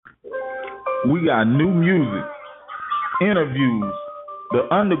We got new music, interviews, the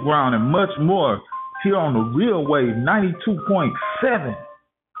underground, and much more here on the Real Wave 92.7.